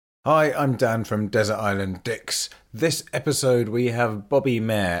Hi, I'm Dan from Desert Island Dicks. This episode we have Bobby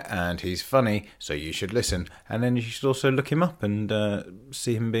Mayer, and he's funny, so you should listen. And then you should also look him up and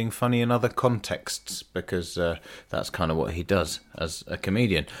see him being funny in other contexts, because that's kind of what he does as a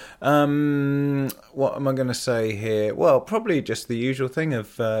comedian. What am I going to say here? Well, probably just the usual thing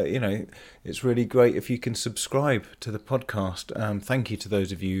of, it's really great if you can subscribe to the podcast. Thank you to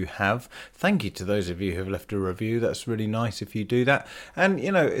those of you who have. Thank you to those of you who have left a review. That's really nice if you do that. And,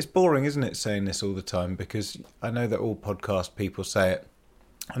 it's boring, isn't it, saying this all the time? Because I know that all podcast people say it.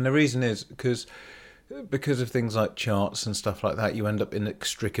 And the reason is because of things like charts and stuff like that, you end up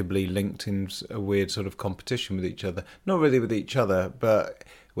inextricably linked in a weird sort of competition with each other. Not really with each other, but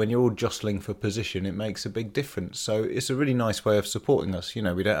when you're all jostling for position, it makes a big difference. So it's a really nice way of supporting us. We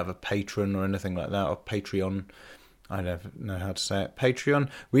don't have a patron or anything like that, or Patreon. I don't know how to say it. Patreon?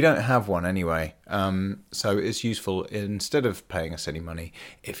 We don't have one anyway. So it's useful, instead of paying us any money,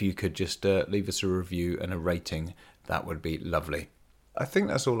 if you could just leave us a review and a rating. That would be lovely. I think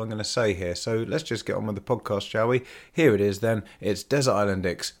that's all I'm going to say here. So let's just get on with the podcast, shall we? Here it is then. It's Desert Island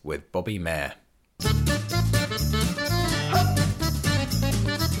Dicks with Bobby Mayer.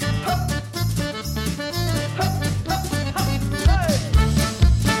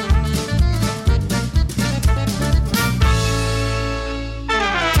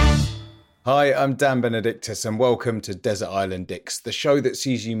 Hi, I'm Dan Benedictus and welcome to Desert Island Dicks, the show that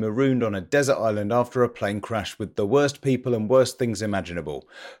sees you marooned on a desert island after a plane crash with the worst people and worst things imaginable.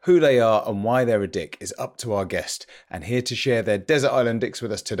 Who they are and why they're a dick is up to our guest, and here to share their Desert Island Dicks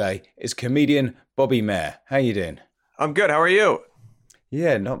with us today is comedian Bobby Mayer. How you doing? I'm good, how are you?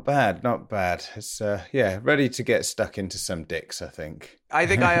 Yeah, not bad, not bad. It's, ready to get stuck into some dicks, I think. I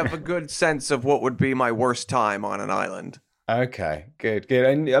think I have a good sense of what would be my worst time on an island. Okay, good.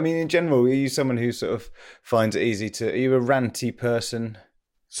 And I mean, in general, are you someone who sort of finds it easy are you a ranty person?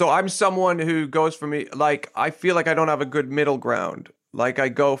 So I'm someone who goes from I feel like I don't have a good middle ground. Like I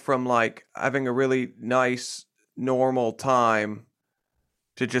go from having a really nice, normal time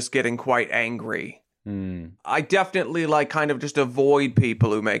to just getting quite angry. I definitely kind of just avoid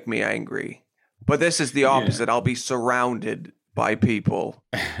people who make me angry. But this is the opposite. Yeah. I'll be surrounded by people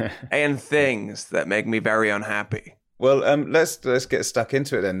and things that make me very unhappy. Well, let's get stuck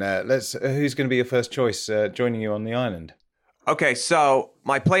into it then. Who's going to be your first choice joining you on the island? Okay, so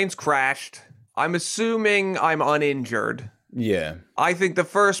my plane's crashed. I'm assuming I'm uninjured. Yeah. I think the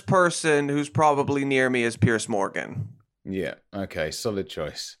first person who's probably near me is Piers Morgan. Yeah. Okay, solid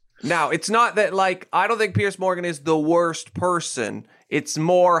choice. Now, it's not that I don't think Piers Morgan is the worst person. It's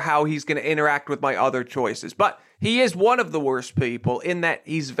more how he's going to interact with my other choices. But he is one of the worst people in that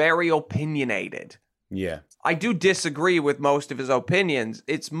he's very opinionated. Yeah. I do disagree with most of his opinions.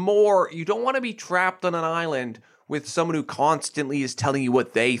 It's more, you don't want to be trapped on an island with someone who constantly is telling you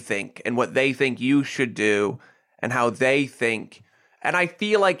what they think and what they think you should do and how they think. And I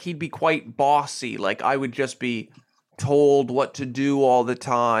feel like he'd be quite bossy. I would just be told what to do all the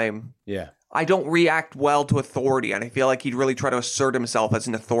time. Yeah. I don't react well to authority, and I feel like he'd really try to assert himself as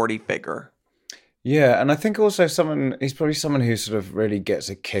an authority figure. Yeah, and I think also he's probably someone who sort of really gets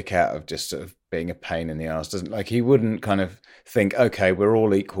a kick out of just sort of being a pain in the arse, doesn't he wouldn't kind of think, okay, we're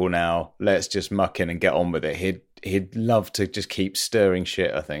all equal now, let's just muck in and get on with it. He'd love to just keep stirring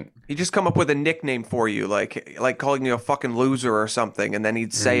shit, I think. He'd just come up with a nickname for you, like calling you a fucking loser or something, and then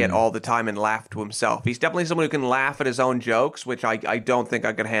he'd say it all the time and laugh to himself. He's definitely someone who can laugh at his own jokes, which I don't think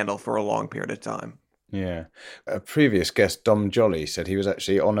I could handle for a long period of time. Yeah. A previous guest, Dom Jolly, said he was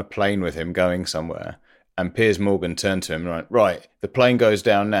actually on a plane with him going somewhere, and Piers Morgan turned to him and went, right, the plane goes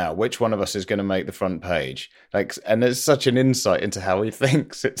down now. Which one of us is going to make the front page? And there's such an insight into how he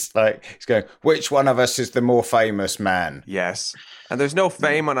thinks. It's he's going, which one of us is the more famous man? Yes. And there's no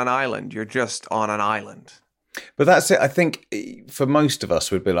fame on an island. You're just on an island. But that's it. I think for most of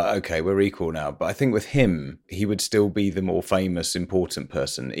us would be like, okay, we're equal now. But I think with him, he would still be the more famous, important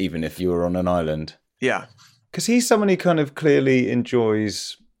person, even if you were on an island. Yeah. Because he's someone who kind of clearly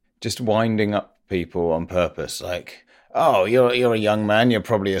enjoys just winding up people on purpose. Oh, you're a young man, you're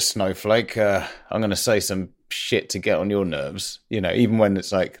probably a snowflake. I'm going to say some shit to get on your nerves. Even when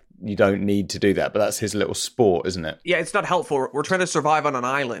it's you don't need to do that. But that's his little sport, isn't it? Yeah, it's not helpful. We're trying to survive on an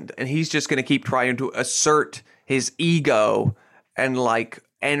island, and he's just going to keep trying to assert his ego and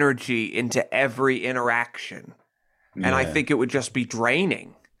energy into every interaction. And I think it would just be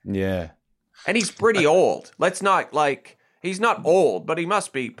draining. Yeah. And he's pretty old. Let's not he's not old, but he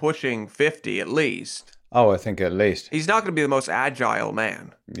must be pushing 50 at least. Oh, I think at least. He's not going to be the most agile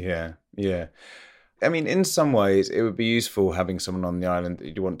man. Yeah. I mean, in some ways, it would be useful having someone on the island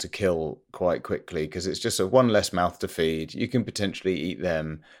that you want to kill quite quickly because it's just one less mouth to feed. You can potentially eat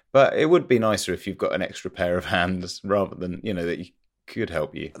them. But it would be nicer if you've got an extra pair of hands rather than, that you could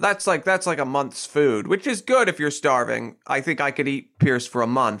help you. That's like a month's food, which is good if you're starving. I think I could eat Pierce for a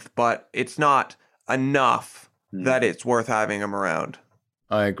month, but it's not enough that it's worth having him around.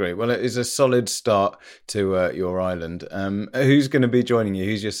 I agree. Well, it is a solid start to your island. Who's going to be joining you?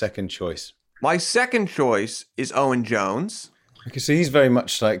 Who's your second choice? My second choice is Owen Jones. Okay, so he's very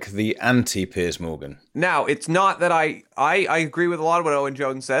much like the anti-Piers Morgan. Now, it's not that I agree with a lot of what Owen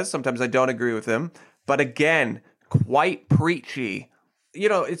Jones says. Sometimes I don't agree with him. But again, quite preachy.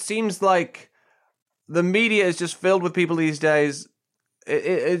 It seems like the media is just filled with people these days.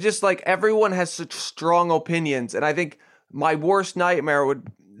 It's just like everyone has such strong opinions. And I think my worst nightmare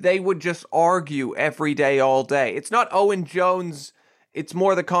they would just argue every day, all day. It's not Owen Jones. It's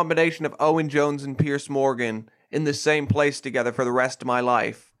more the combination of Owen Jones and Piers Morgan in the same place together for the rest of my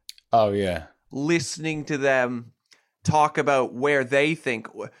life. Oh, yeah. Listening to them talk about where they think,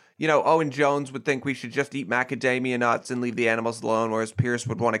 Owen Jones would think we should just eat macadamia nuts and leave the animals alone, whereas Piers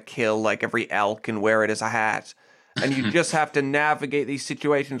would want to kill like every elk and wear it as a hat. And you just have to navigate these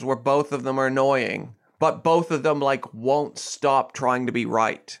situations where both of them are annoying, but both of them won't stop trying to be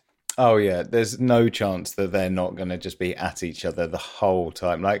right. Oh, yeah. There's no chance that they're not going to just be at each other the whole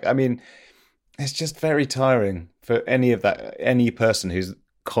time. It's just very tiring for any person who's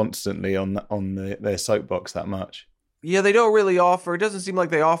constantly on their soapbox that much. Yeah, they don't really offer. It doesn't seem like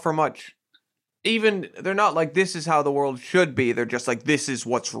they offer much. Even they're not like this is how the world should be. They're just like this is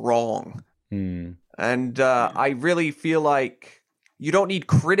what's wrong. And I really feel like you don't need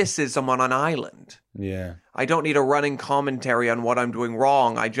criticism on an island. Yeah. I don't need a running commentary on what I'm doing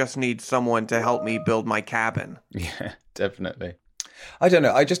wrong. I just need someone to help me build my cabin. Yeah, definitely. I don't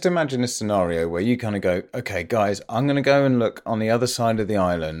know. I just imagine a scenario where you kind of go, okay, guys, I'm going to go and look on the other side of the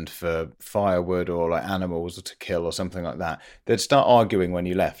island for firewood or animals to kill or something like that. They'd start arguing when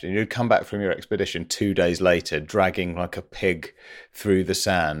you left and you'd come back from your expedition 2 days later, dragging like a pig through the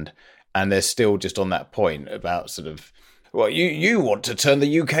sand. And they're still just on that point about sort of, well, you want to turn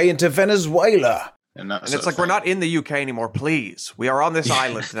the UK into Venezuela. And it's like, we're not in the UK anymore, please. We are on this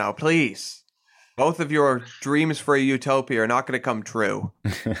island now, please. Both of your dreams for a utopia are not going to come true.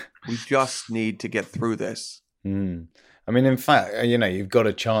 We just need to get through this. I mean, in fact, you've got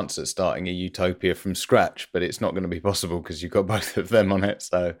a chance at starting a utopia from scratch, but it's not going to be possible because you've got both of them on it.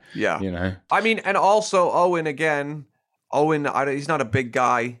 So, yeah. I mean, and also Owen, he's not a big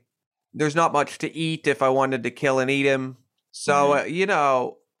guy. There's not much to eat if I wanted to kill and eat him.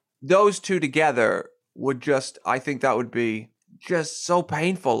 So, those two together would I think that would be just so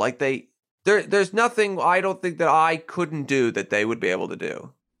painful. Like there's nothing I don't think that I couldn't do that they would be able to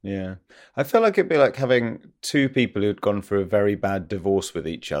do. Yeah. I feel like it'd be like having two people who'd gone through a very bad divorce with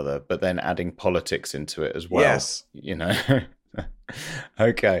each other, but then adding politics into it as well. Yes.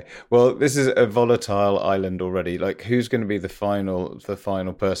 Okay. Well, this is a volatile island already. Like, who's going to be the final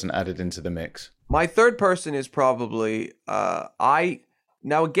person added into the mix? My third person is probably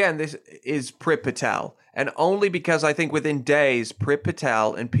now again, this is Prit Patel, and only because I think within days Prit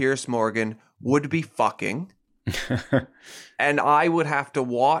Patel and Piers Morgan would be fucking, and I would have to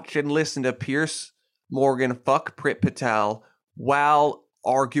watch and listen to Piers Morgan fuck Prit Patel while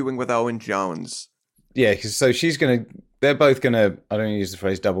arguing with Owen Jones. Yeah, so they're both going to, I don't use the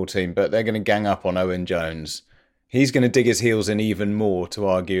phrase double team, but they're going to gang up on Owen Jones. He's going to dig his heels in even more to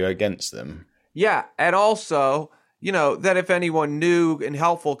argue against them. Yeah, and also, that if anyone new and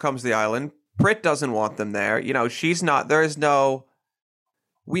helpful comes to the island, Prit doesn't want them there.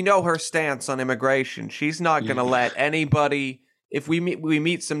 We know her stance on immigration. She's not going to let anybody, if we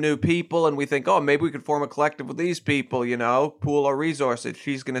meet some new people and we think, oh, maybe we could form a collective with these people, pool our resources.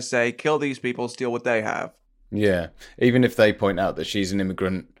 She's going to say, kill these people, steal what they have. Yeah, even if they point out that she's an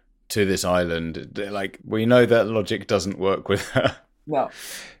immigrant to this island, like, we know that logic doesn't work with her. No.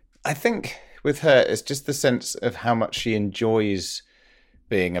 I think with her, it's just the sense of how much she enjoys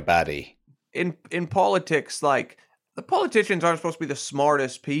being a baddie. In politics, the politicians aren't supposed to be the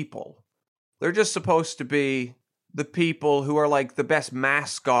smartest people. They're just supposed to be the people who are the best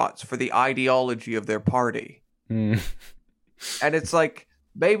mascots for the ideology of their party. And it's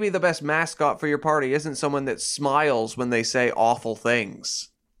maybe the best mascot for your party isn't someone that smiles when they say awful things.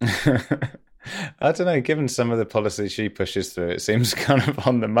 I don't know, given some of the policies she pushes through, it seems kind of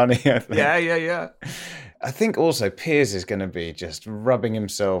on the money, I think. Yeah. I think also Piers is going to be just rubbing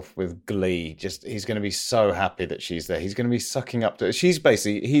himself with glee. He's going to be so happy that she's there. He's going to be sucking up to her. He's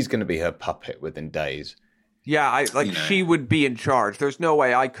going to be her puppet within days. Yeah, she would be in charge. There's no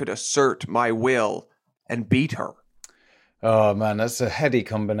way I could assert my will and beat her. Oh man, that's a heady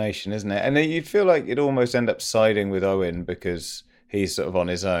combination, isn't it? And then you'd feel like you'd almost end up siding with Owen because he's sort of on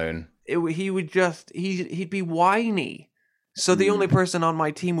his own. He'd be whiny. So the only person on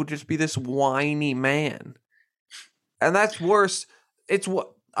my team would just be this whiny man. And that's worse.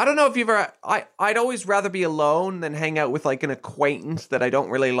 I don't know if you've ever, I'd always rather be alone than hang out with like an acquaintance that I don't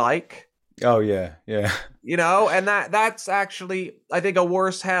really like. Oh yeah, yeah. You know, and that's actually, I think a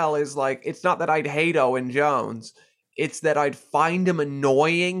worse hell is like, it's not that I'd hate Owen Jones. It's that I'd find him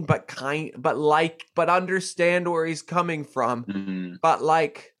annoying, but understand where he's coming from. Mm-hmm. But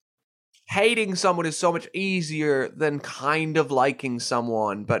like, hating someone is so much easier than kind of liking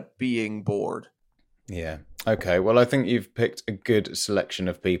someone, but being bored. Yeah. Okay. Well, I think you've picked a good selection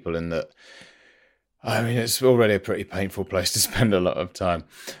of people in that. I mean, it's already a pretty painful place to spend a lot of time.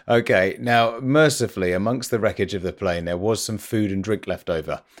 Okay, now, mercifully, amongst the wreckage of the plane, there was some food and drink left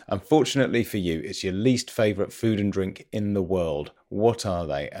over. Unfortunately for you, it's your least favourite food and drink in the world. What are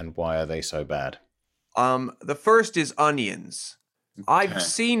they, and why are they so bad? The first is onions. I've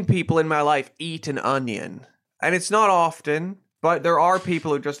seen people in my life eat an onion, and it's not often, but there are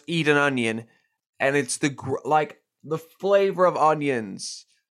people who just eat an onion, and it's the flavor of onions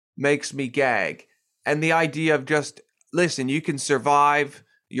makes me gag. And the idea of just, listen, you can survive,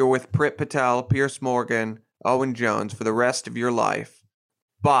 you're with Prit Patel, Pierce Morgan, Owen Jones for the rest of your life,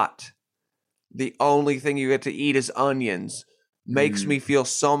 but the only thing you get to eat is onions makes me feel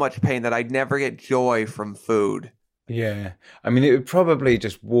so much pain that I'd never get joy from food. Yeah. I mean, it would probably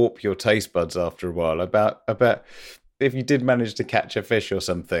just warp your taste buds after a while. I bet if you did manage to catch a fish or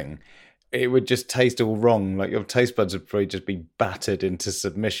something, it would just taste all wrong. Like your taste buds would probably just be battered into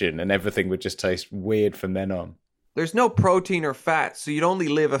submission and everything would just taste weird from then on. There's no protein or fat, so you'd only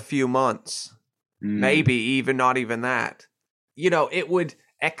live a few months. Maybe even not even that. You know, it would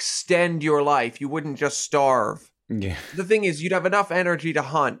extend your life. You wouldn't just starve. Yeah. The thing is, you'd have enough energy to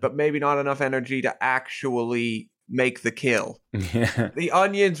hunt, but maybe not enough energy to actually make the kill. Yeah. The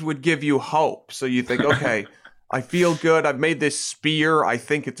onions would give you hope. So you think, okay, I feel good. I've made this spear. I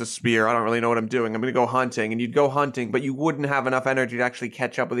think it's a spear. I don't really know what I'm doing. I'm going to go hunting. And you'd go hunting, but you wouldn't have enough energy to actually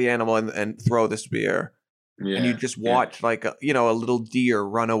catch up with the animal and throw the spear. Yeah. And you'd just watch like a little deer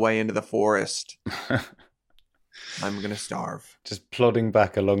run away into the forest. I'm going to starve. Just plodding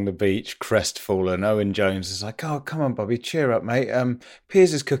back along the beach, crestfallen. Owen Jones is like, oh, come on, Bobby, cheer up, mate.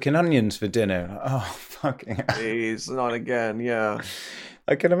 Piers is cooking onions for dinner. Oh, fucking hell. Please, not again. Yeah.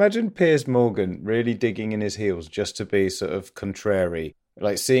 I can imagine Piers Morgan really digging in his heels just to be sort of contrary.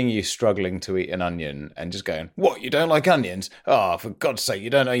 Like seeing you struggling to eat an onion and just going, what, you don't like onions? Oh, for God's sake, you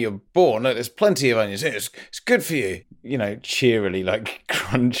don't know you're born. Look, there's plenty of onions. It's good for you. You know, cheerily like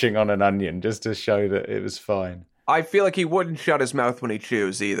crunching on an onion just to show that it was fine. I feel like he wouldn't shut his mouth when he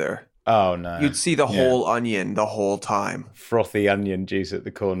chews either. Oh, no. You'd see the whole onion the whole time. Frothy onion juice at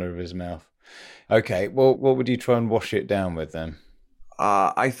the corner of his mouth. Okay, well, what would you try and wash it down with then?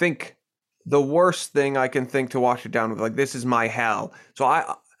 I think the worst thing I can think to wash it down with, like, this is my hell. So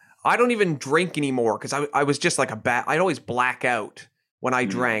I don't even drink anymore because I was just like I'd always black out when I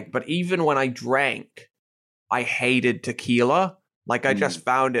drank. But even when I drank, I hated tequila. Like, I just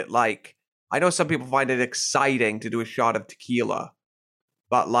found it like, I know some people find it exciting to do a shot of tequila,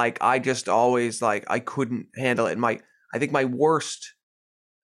 but like, I just always like, I couldn't handle it. And I think my worst,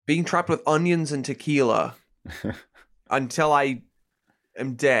 being trapped with onions and tequila until I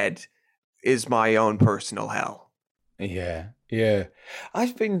am dead, is my own personal hell. Yeah.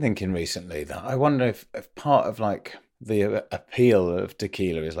 I've been thinking recently that I wonder if part of like the appeal of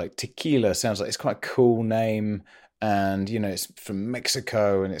tequila is like tequila sounds like it's quite a cool name. And, you know, it's from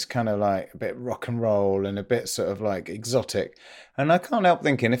Mexico and it's kind of like a bit rock and roll and a bit sort of like exotic. And I can't help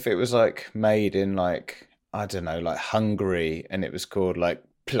thinking if it was like made in like, I don't know, like Hungary and it was called like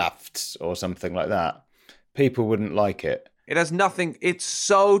Plafts or something like that, people wouldn't like it. It has nothing. It's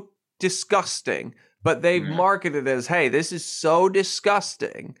so disgusting, but they've marketed it as, hey, this is so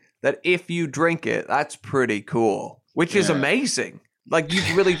disgusting that if you drink it, that's pretty cool, which is amazing. Like,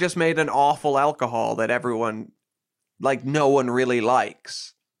 you've really just made an awful alcohol that everyone... like no one really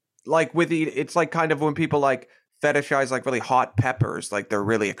likes. Like it's like kind of when people like fetishize like really hot peppers, like they're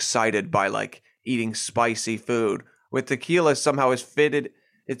really excited by like eating spicy food. With tequila, somehow has fitted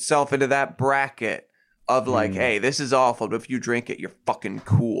itself into that bracket of like, hey, this is awful, but if you drink it, you're fucking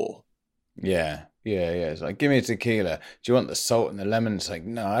cool. Yeah. It's like, give me a tequila. Do you want the salt and the lemon? It's like,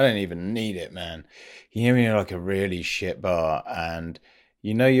 no, I don't even need it, man. You hear me in like a really shit bar and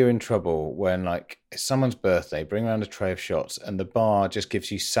You know you're in trouble when, like, it's someone's birthday, bring around a tray of shots, and the bar just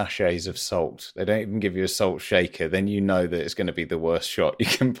gives you sachets of salt. They don't even give you a salt shaker. Then you know that it's going to be the worst shot you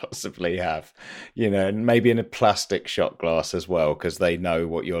can possibly have. You know, and maybe in a plastic shot glass as well, because they know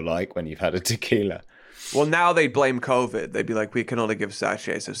what you're like when you've had a tequila. Well, now they'd blame COVID. They'd be like, we can only give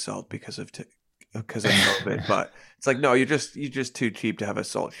sachets of salt because of COVID. But it's like, no, you're just too cheap to have a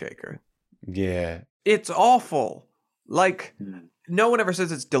salt shaker. Yeah. It's awful. Like, no one ever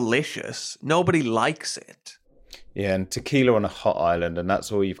says it's delicious. Nobody likes it. Yeah, and tequila on a hot island, and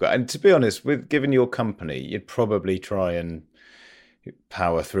that's all you've got. And to be honest, given your company, you'd probably try and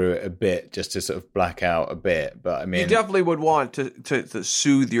power through it a bit just to sort of black out a bit. But I mean, you definitely would want to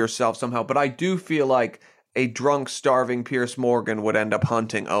soothe yourself somehow. But I do feel like a drunk, starving Piers Morgan would end up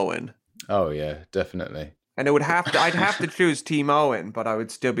hunting Owen. Oh yeah, definitely. And I'd have to choose Team Owen, but I would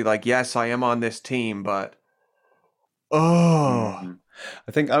still be like, yes, I am on this team, but I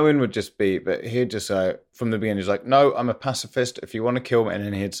think Owen would just be, but he'd just from the beginning, he's like, no, I'm a pacifist. If you want to kill me, and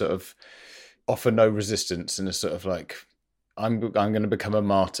then he'd sort of offer no resistance, and it's sort of like, I'm going to become a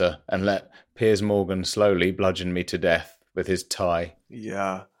martyr and let Piers Morgan slowly bludgeon me to death with his tie.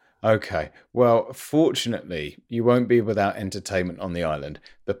 Yeah. Okay. Well, fortunately, you won't be without entertainment on the island.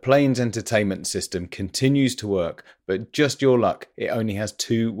 The plane's entertainment system continues to work, but just your luck, it only has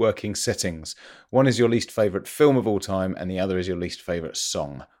 2 working settings. One is your least favourite film of all time, and the other is your least favourite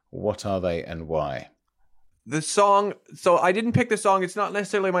song. What are they and why? The song, so I didn't pick the song. It's not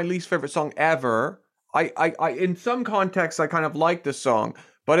necessarily my least favorite song ever. I in some contexts, I kind of like the song,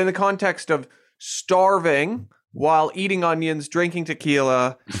 but in the context of starving while eating onions, drinking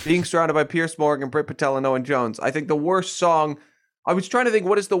tequila, being surrounded by Piers Morgan, Britt Patel, and Owen Jones, I think the worst song, I was trying to think,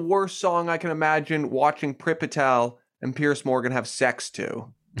 what is the worst song I can imagine watching Britt Patel and Piers Morgan have sex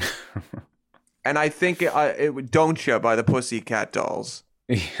to? And I think it would Don't Ya by the Pussycat Dolls.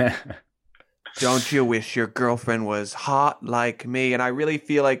 Yeah. Don't you wish your girlfriend was hot like me? And I really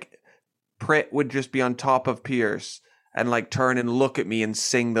feel like Prit would just be on top of Piers and like turn and look at me and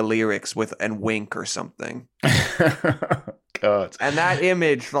sing the lyrics and wink or something. God. And that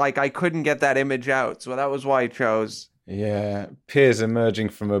image, like I couldn't get that image out. So that was why I chose. Yeah. Piers emerging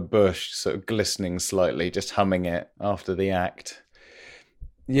from a bush, sort of glistening slightly, just humming it after the act.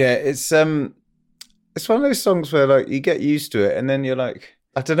 Yeah, it's one of those songs where like you get used to it and then you're like,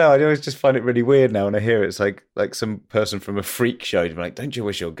 I don't know. I always just find it really weird now when I hear it. It's like some person from a freak show. You're like, don't you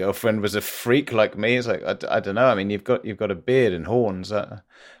wish your girlfriend was a freak like me? It's like I don't know. I mean, you've got a beard and horns.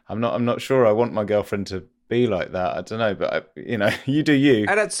 I'm not sure. I want my girlfriend to be like that. I don't know, but you do you.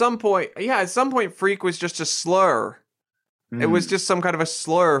 And at some point, freak was just a slur. It was just some kind of a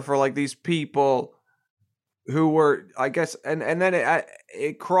slur for like these people who were, I guess, and then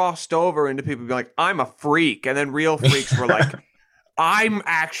it crossed over into people being like, I'm a freak, and then real freaks were like, I'm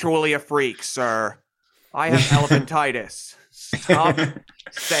actually a freak, sir. I have elephantitis. Stop.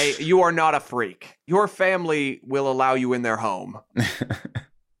 Say you are not a freak. Your family will allow you in their home.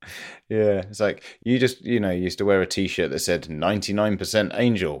 Yeah, it's like you just, used to wear a T-shirt that said 99%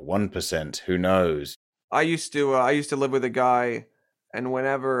 angel, 1% who knows. I used to live with a guy, and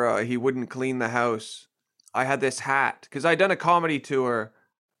whenever he wouldn't clean the house, I had this hat because I'd done a comedy tour.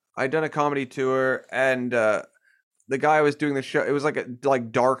 And the guy I was doing the show, it was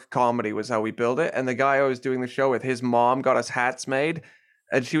like dark comedy was how we built it. And the guy I was doing the show with, his mom got us hats made,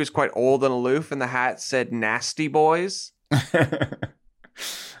 and she was quite old and aloof, and the hat said "Nasty Boys."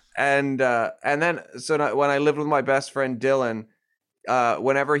 and then when I lived with my best friend Dylan,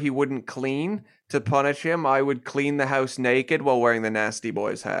 whenever he wouldn't clean, to punish him, I would clean the house naked while wearing the Nasty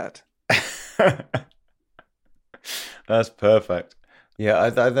Boys hat. That's perfect. Yeah, I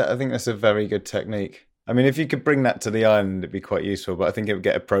think that's a very good technique. I mean, if you could bring that to the island, it'd be quite useful. But I think it would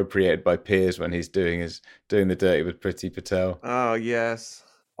get appropriated by Piers when he's doing the dirty with Priti Patel. Oh yes,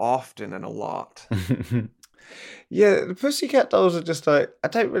 often and a lot. Yeah, the Pussycat Dolls are just like,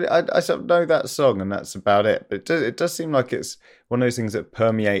 I sort of know that song and that's about it. But it does seem like it's one of those things that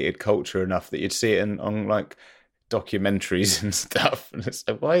permeated culture enough that you'd see it on like documentaries and stuff. And it's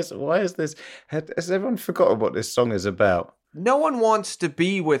like, why is this? Has everyone forgotten what this song is about? No one wants to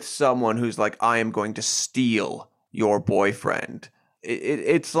be with someone who's like, I am going to steal your boyfriend.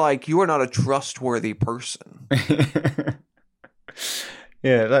 It's like, you are not a trustworthy person.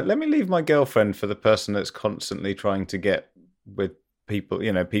 Yeah, like, let me leave my girlfriend for the person that's constantly trying to get with people,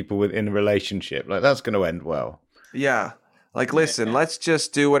 people within a relationship. Like, that's going to end well. Yeah. Like, listen, let's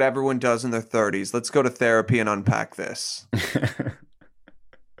just do what everyone does in their 30s. Let's go to therapy and unpack this.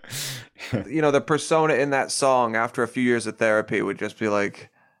 The persona in that song after a few years of therapy would just be like,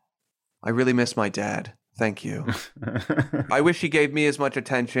 I really miss my dad. Thank you. I wish he gave me as much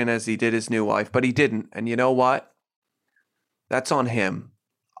attention as he did his new wife, but he didn't. And you know what? That's on him.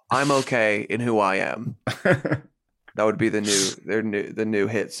 I'm okay in who I am. That would be the new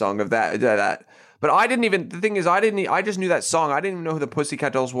hit song of that. But I didn't even. The thing is, I just knew that song. I didn't even know who the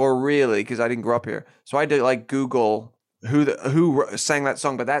Pussycat Dolls were really because I didn't grow up here. So I had to like Google who sang that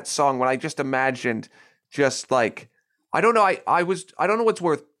song. But that song, when I just imagined, just like I don't know. I don't know what's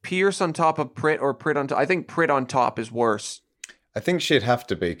worse, Pierce on top of Prit or Prit on top. I think Prit on top is worse. I think she'd have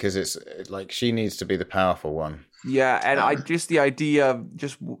to be because it's like she needs to be the powerful one. Yeah, and I just the idea of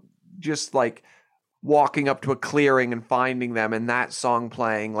just like walking up to a clearing and finding them and that song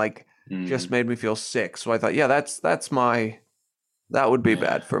playing like just made me feel sick. So I thought, yeah, that would be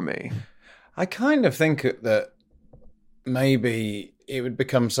bad for me. I kind of think that maybe it would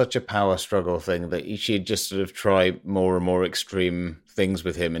become such a power struggle thing that she'd just sort of try more and more extreme things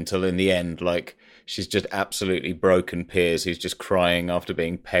with him until in the end, like, she's just absolutely broken Piers, who's just crying after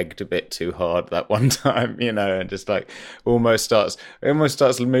being pegged a bit too hard that one time, you know, and just like almost starts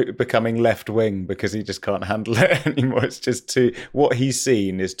becoming left wing because he just can't handle it anymore. It's just what he's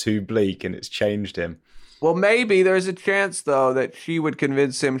seen is too bleak and it's changed him. Well, maybe there's a chance though that she would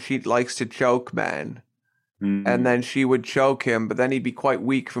convince him she likes to choke men. And then she would choke him, but then he'd be quite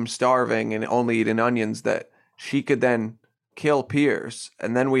weak from starving and only eating onions, that she could then kill Piers,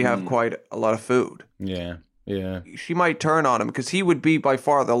 and then we have quite a lot of food. Yeah. She might turn on him because he would be by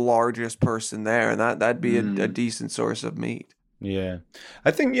far the largest person there, and that'd be a decent source of meat. Yeah.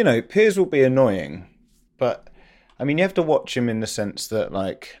 I think, you know, Piers will be annoying, but, I mean, you have to watch him in the sense that,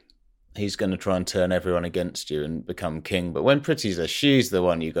 like, he's going to try and turn everyone against you and become king. But when Pretty's there, she's the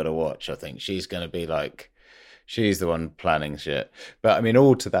one you got to watch, I think. She's going to be like... She's the one planning shit. But I mean,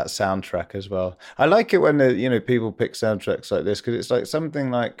 all to that soundtrack as well. I like it when, people pick soundtracks like this because it's like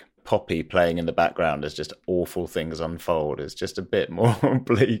something like Poppy playing in the background as just awful things unfold. It's just a bit more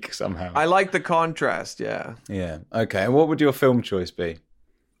bleak somehow. I like the contrast, yeah. Yeah. Okay. And what would your film choice be?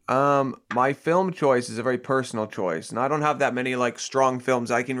 My film choice is a very personal choice. And I don't have that many like strong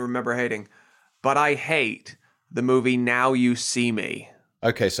films I can remember hating. But I hate the movie Now You See Me.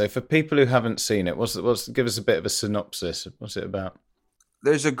 Okay, so for people who haven't seen it, give us a bit of a synopsis. What's it about?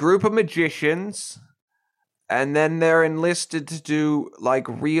 There's a group of magicians, and then they're enlisted to do like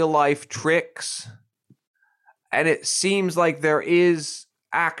real life tricks. And it seems like there is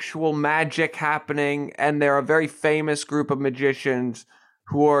actual magic happening, and they're a very famous group of magicians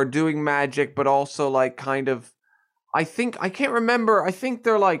who are doing magic, but also like kind of, I can't remember. I think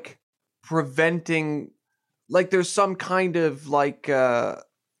they're like preventing. Like there's some kind of like, I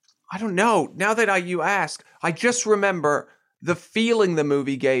don't know. Now that you ask, I just remember the feeling the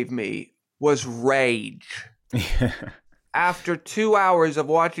movie gave me was rage. After 2 hours of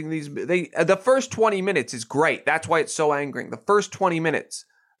watching the first 20 minutes is great. That's why it's so angering. The first 20 minutes,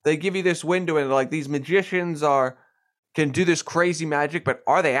 they give you this window and like these magicians can do this crazy magic, but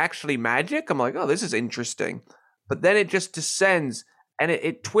are they actually magic? I'm like, oh, this is interesting. But then it just descends and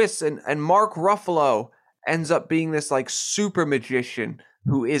it twists and Mark Ruffalo ends up being this like super magician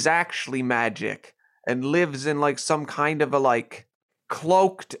who is actually magic and lives in like some kind of a like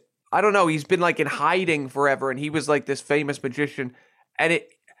cloaked, I don't know, he's been like in hiding forever and he was like this famous magician, and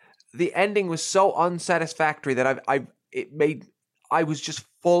the ending was so unsatisfactory that I was just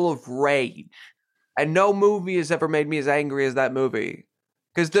full of rage, and no movie has ever made me as angry as that movie,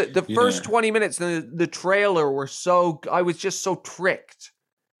 because the first 20 minutes the trailer I was just so tricked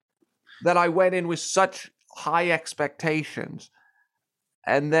that I went in with such high expectations.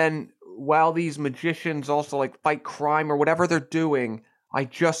 And then while these magicians also like fight crime or whatever they're doing,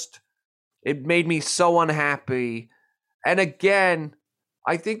 it made me so unhappy. And again,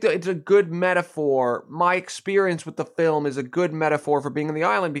 I think that it's a good metaphor. My experience with the film is a good metaphor for being on the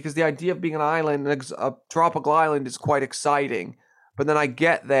island, because the idea of being an island, a tropical island, is quite exciting. But then I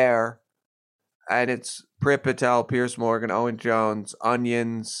get there and it's Prit Patel, Piers Morgan, Owen Jones,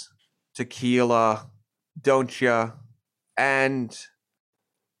 onions, tequila, don't ya? And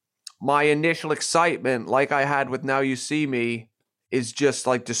my initial excitement, like I had with Now You See Me, is just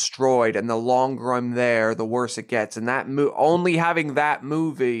like destroyed. And the longer I'm there, the worse it gets. And that only having that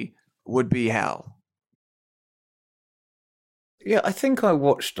movie would be hell. Yeah, I think I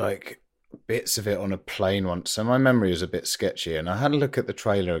watched like bits of it on a plane once, so my memory was a bit sketchy. And I had a look at the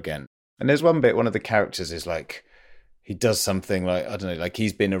trailer again. And there's one bit, one of the characters is like, he does something like, I don't know, like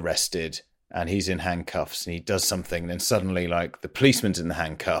he's been arrested and he's in handcuffs and he does something. And then suddenly like the policeman's in the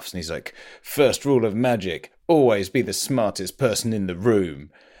handcuffs and he's like, first rule of magic, always be the smartest person in the room.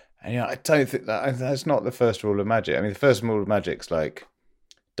 And I don't think that's not the first rule of magic. I mean, the first rule of magic's like,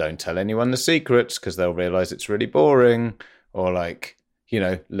 don't tell anyone the secrets because they'll realize it's really boring, or like,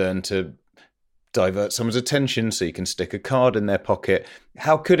 learn to divert someone's attention so you can stick a card in their pocket.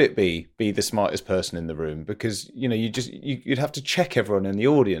 How could it be the smartest person in the room? Because you'd have to check everyone in the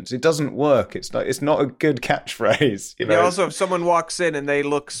audience. It doesn't work. It's not a good catchphrase. Yeah, also, if someone walks in and they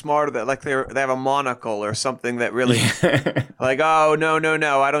look smarter, like they have a monocle or something that really like, oh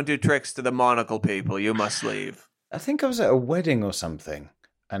no, I don't do tricks to the monocle people, you must leave. I think I was at a wedding or something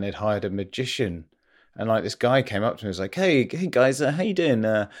and they'd hired a magician. And like this guy came up to me and was like, hey guys, how you doing?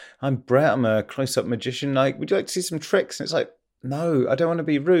 I'm Brett. I'm a close-up magician. Like, would you like to see some tricks? And it's like, no, I don't want to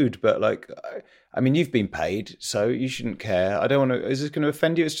be rude, but like, I mean, you've been paid, so you shouldn't care. I don't want to. Is this going to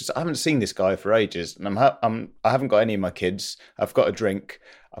offend you? It's just I haven't seen this guy for ages, and I haven't got any of my kids. I've got a drink.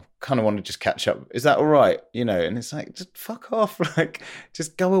 I kind of want to just catch up. Is that all right? And it's like, just fuck off. Like,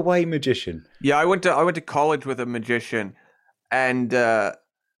 just go away, magician. Yeah, I went to college with a magician, and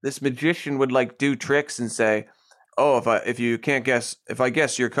this magician would like do tricks and say, "Oh, if I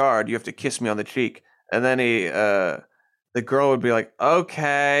guess your card, you have to kiss me on the cheek." And then the girl would be like,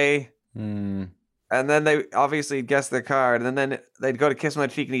 "Okay." And then they obviously guess their card, and then they'd go to kiss him on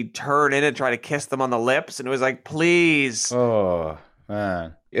the cheek, and he'd turn in and try to kiss them on the lips, and it was like, "Please." Oh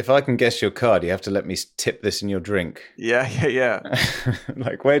man, if I can guess your card, you have to let me tip this in your drink. Yeah.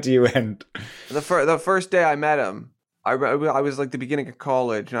 Like, where do you end? The first day I met him, I was like the beginning of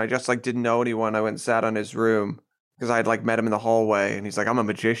college, and I just like didn't know anyone. I went and sat on his room because I had like met him in the hallway, and he's like, "I'm a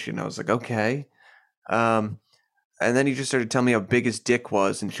magician." I was like, "Okay," and then he just started telling me how big his dick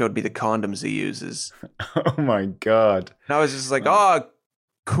was and showed me the condoms he uses. Oh my god! And I was just like, "Oh,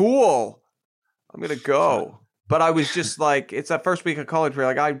 cool, I'm gonna go." But I was just like, it's that first week of college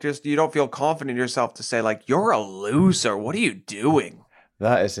where like you don't feel confident in yourself to say like, "You're a loser. What are you doing?"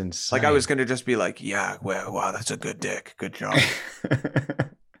 That is insane. Like I was going to just be like, yeah, well, wow, that's a good dick. Good job.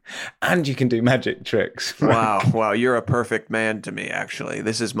 And you can do magic tricks. Wow, you're a perfect man to me, actually.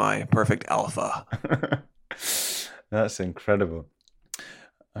 This is my perfect alpha. That's incredible.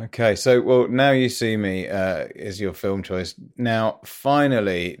 Okay, so, well, Now You See Me is your film choice. Now,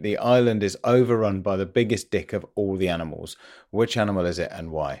 finally, the island is overrun by the biggest dick of all the animals. Which animal is it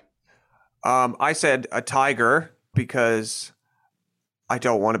and why? I said a tiger because I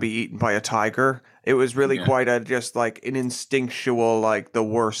don't want to be eaten by a tiger. It was really quite just like an instinctual, like the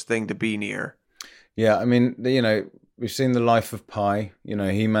worst thing to be near. Yeah, I mean, we've seen The Life of Pi.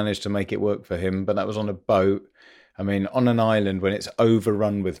 He managed to make it work for him, but that was on a boat. I mean, on an island when it's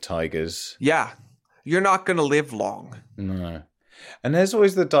overrun with tigers. Yeah, you're not going to live long. No. And there's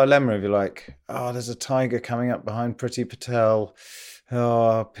always the dilemma of you're like, oh, there's a tiger coming up behind Priti Patel.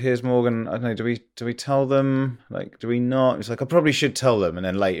 Oh, Piers Morgan, I don't know, do we tell them? Like, do we not? It's like, I probably should tell them. And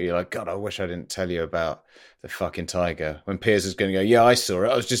then later you're like, God, I wish I didn't tell you about the fucking tiger. When Piers is going to go, yeah, I saw it.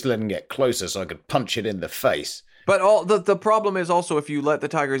 I was just letting it get closer so I could punch it in the face. But the problem is also if you let the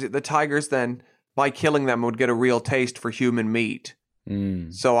tigers then, by killing them, would get a real taste for human meat.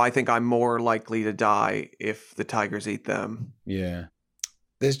 So I think I'm more likely to die if the tigers eat them. Yeah.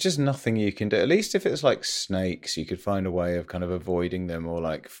 There's just nothing you can do. At least if it's like snakes, you could find a way of kind of avoiding them or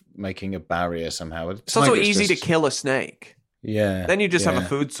like making a barrier somehow. It's also easy to kill a snake. Yeah. Then you just have a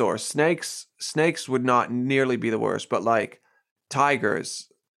food source. Snakes would not nearly be the worst, but like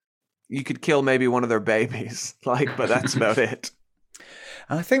tigers, you could kill maybe one of their babies. Like, but that's about it.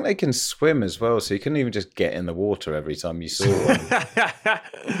 And I think they can swim as well, so you couldn't even just get in the water every time you saw one.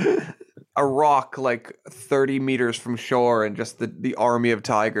 A rock like 30 meters from shore and just the army of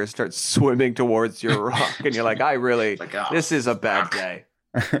tigers starts swimming towards your rock and you're like, this is a bad day.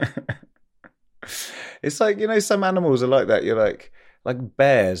 It's like, some animals are like that. You're like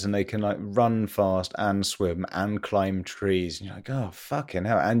bears, and they can like run fast and swim and climb trees. And you're like, oh, fucking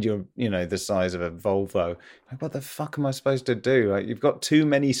hell. And you're, the size of a Volvo. Like, what the fuck am I supposed to do? Like, you've got too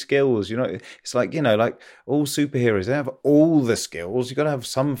many skills. It's like, like all superheroes, they have all the skills. You've got to have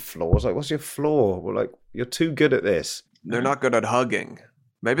some flaws. Like, what's your flaw? Well, like, you're too good at this. They're not good at hugging.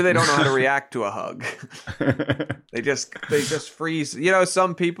 Maybe they don't know how to react to a hug. They just freeze.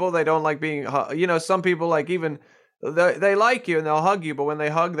 Some people, they don't like being, some people like even... They like you and they'll hug you, but when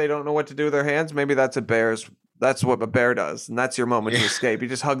they hug, they don't know what to do with their hands. Maybe that's what a bear does, and that's your moment to escape. You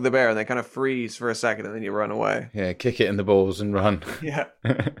just hug the bear, and they kind of freeze for a second, and then you run away. Yeah, kick it in the balls and run. Yeah.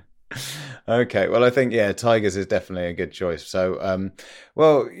 Okay, well, I think, tigers is definitely a good choice. So,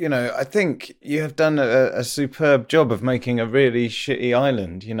 I think you have done a superb job of making a really shitty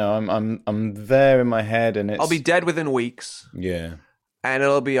island. I'm there in my head, and I'll be dead within weeks. Yeah. And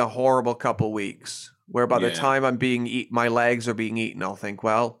it'll be a horrible couple weeks. Where by the time I'm being eaten, my legs are being eaten, I'll think,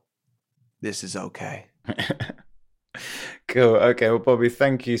 well, this is okay. Cool. Okay. Well, Bobby,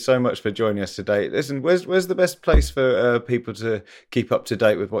 thank you so much for joining us today. Listen, where's the best place for people to keep up to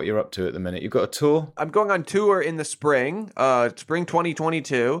date with what you're up to at the minute? You've got a tour? I'm going on tour in the spring, spring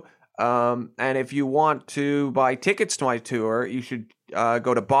 2022. And if you want to buy tickets to my tour, you should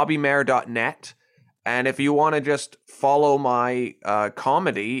go to bobbymair.net. And if you want to just follow my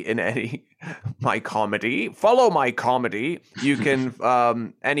comedy in follow my comedy, you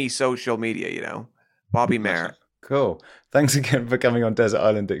can any social media, Bobby Mair. Cool. Thanks again for coming on Desert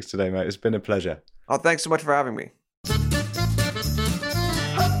Island Dicks today, mate. It's been a pleasure. Oh, thanks so much for having me.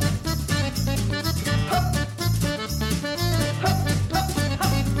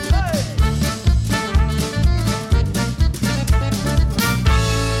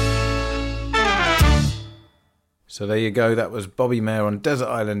 So there you go. That was Bobby Mair on Desert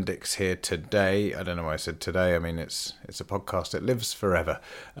Island Dicks here today. I don't know why I said today. I mean, it's a podcast. It lives forever.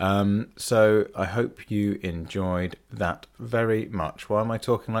 So I hope you enjoyed that very much. Why am I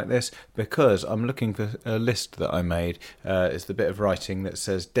talking like this? Because I'm looking for a list that I made. It's the bit of writing that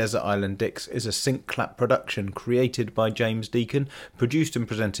says Desert Island Dicks is a sync clap production created by James Deacon, produced and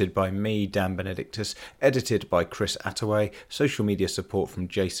presented by me, Dan Benedictus, edited by Chris Attaway, social media support from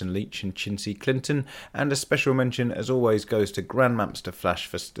Jason Leach and Chinsey Clinton, and a special mention as always goes to Grandmaster Flash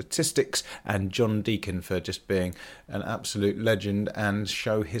for statistics and John Deacon for just being an absolute legend and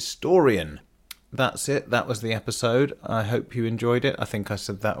show historian. That's it. That was the episode. I hope you enjoyed it. I think I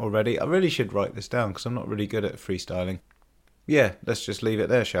said that already. I really should write this down because I'm not really good at freestyling. Yeah, let's just leave it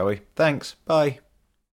there, shall we? Thanks. Bye.